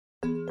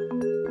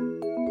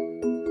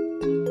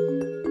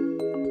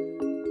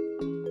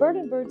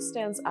Bird & Bird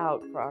stands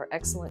out for our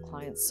excellent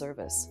client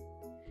service.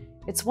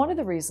 It's one of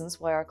the reasons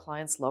why our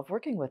clients love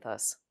working with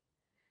us.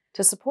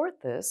 To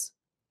support this,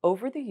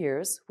 over the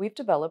years, we've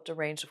developed a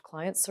range of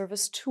client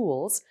service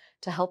tools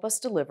to help us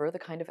deliver the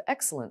kind of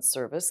excellent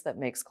service that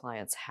makes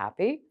clients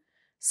happy,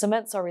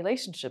 cements our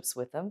relationships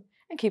with them,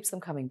 and keeps them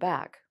coming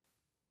back.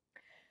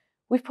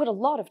 We've put a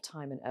lot of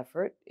time and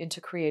effort into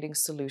creating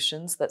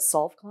solutions that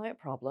solve client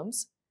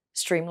problems,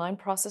 streamline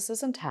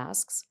processes and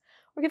tasks,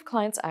 or give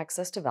clients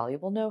access to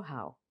valuable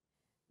know-how.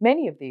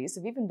 Many of these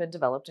have even been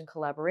developed in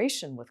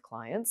collaboration with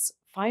clients,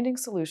 finding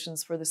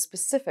solutions for the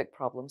specific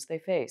problems they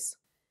face.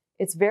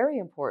 It's very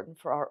important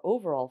for our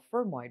overall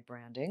firm-wide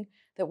branding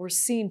that we're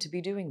seen to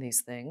be doing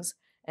these things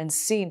and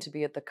seen to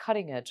be at the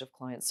cutting edge of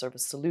client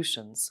service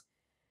solutions.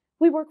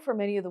 We work for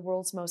many of the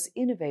world's most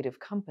innovative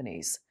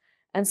companies,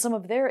 and some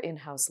of their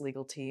in-house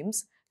legal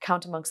teams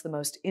count amongst the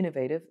most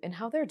innovative in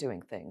how they're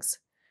doing things.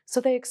 So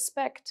they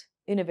expect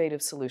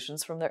innovative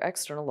solutions from their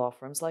external law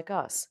firms like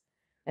us,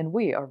 and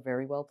we are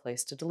very well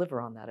placed to deliver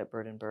on that at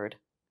Bird & Bird.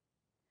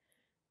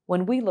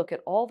 When we look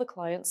at all the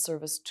client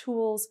service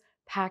tools,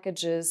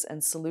 packages,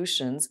 and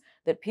solutions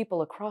that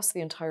people across the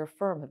entire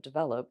firm have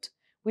developed,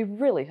 we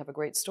really have a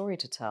great story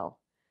to tell.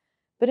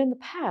 But in the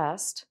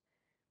past,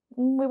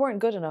 we weren't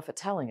good enough at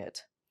telling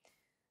it.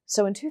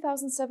 So in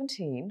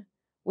 2017,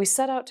 we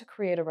set out to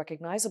create a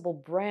recognizable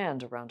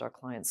brand around our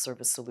client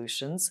service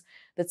solutions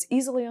that's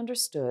easily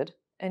understood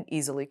and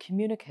easily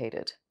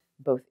communicated,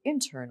 both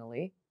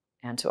internally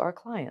and to our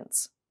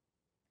clients.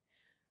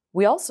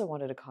 We also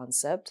wanted a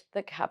concept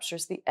that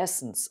captures the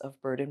essence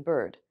of Bird &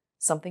 Bird,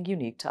 something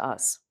unique to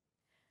us.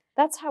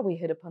 That's how we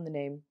hit upon the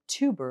name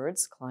Two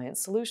Birds Client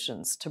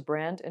Solutions to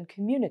brand and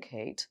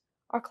communicate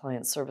our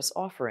client service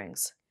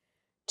offerings.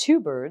 Two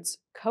Birds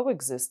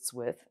coexists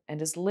with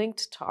and is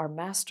linked to our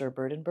master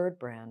Bird & Bird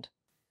brand.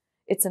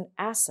 It's an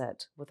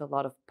asset with a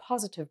lot of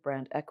positive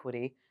brand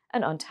equity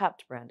and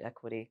untapped brand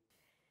equity.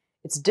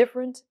 It's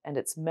different and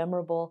it's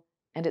memorable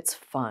and it's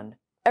fun.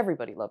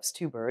 Everybody loves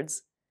Two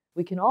Birds.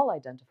 We can all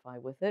identify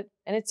with it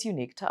and it's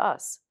unique to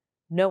us.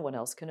 No one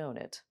else can own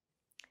it.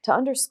 To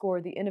underscore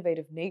the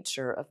innovative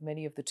nature of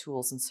many of the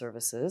tools and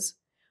services,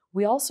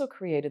 we also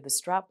created the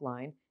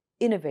strapline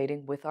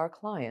Innovating with Our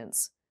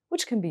Clients,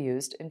 which can be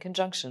used in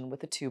conjunction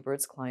with the Two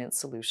Birds Client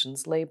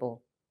Solutions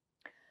label.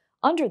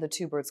 Under the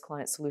Two Birds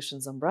Client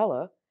Solutions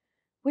umbrella,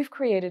 we've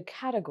created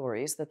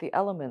categories that the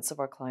elements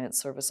of our client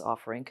service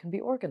offering can be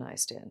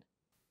organized in.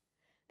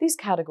 These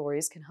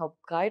categories can help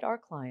guide our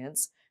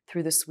clients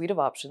through the suite of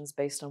options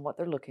based on what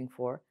they're looking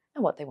for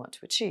and what they want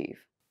to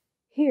achieve.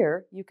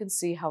 Here, you can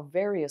see how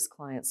various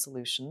client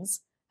solutions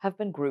have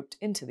been grouped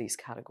into these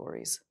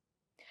categories.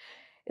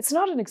 It's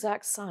not an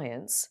exact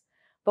science,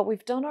 but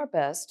we've done our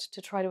best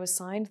to try to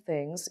assign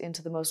things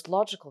into the most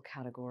logical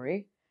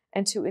category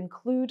and to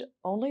include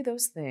only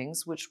those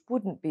things which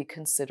wouldn't be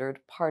considered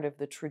part of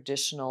the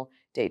traditional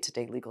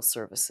day-to-day legal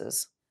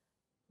services.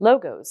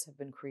 Logos have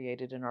been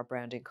created in our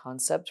branding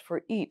concept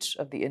for each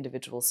of the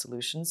individual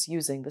solutions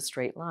using the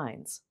straight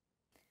lines.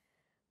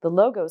 The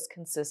logos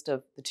consist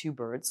of the Two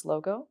Birds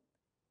logo,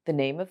 the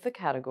name of the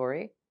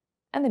category,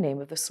 and the name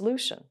of the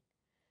solution.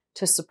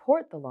 To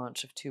support the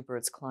launch of Two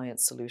Birds Client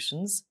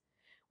Solutions,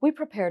 we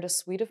prepared a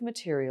suite of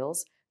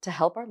materials to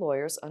help our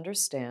lawyers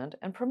understand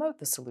and promote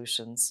the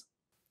solutions.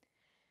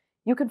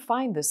 You can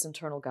find this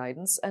internal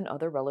guidance and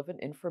other relevant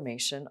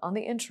information on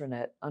the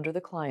intranet under the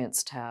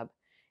Clients tab.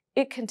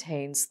 It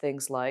contains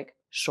things like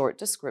short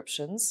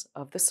descriptions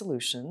of the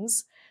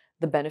solutions,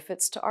 the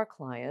benefits to our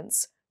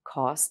clients,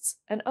 costs,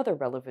 and other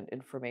relevant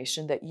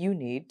information that you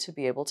need to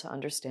be able to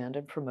understand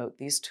and promote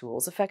these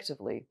tools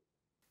effectively.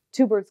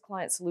 Two Birds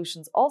Client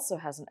Solutions also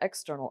has an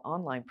external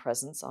online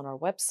presence on our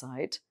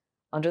website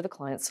under the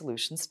Client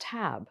Solutions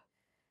tab.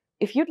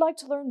 If you'd like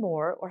to learn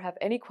more or have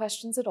any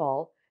questions at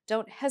all,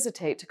 don't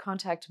hesitate to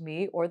contact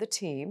me or the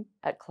team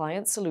at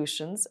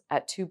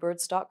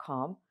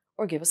clientsolutions@twobirds.com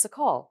or give us a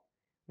call.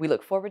 We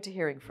look forward to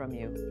hearing from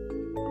you.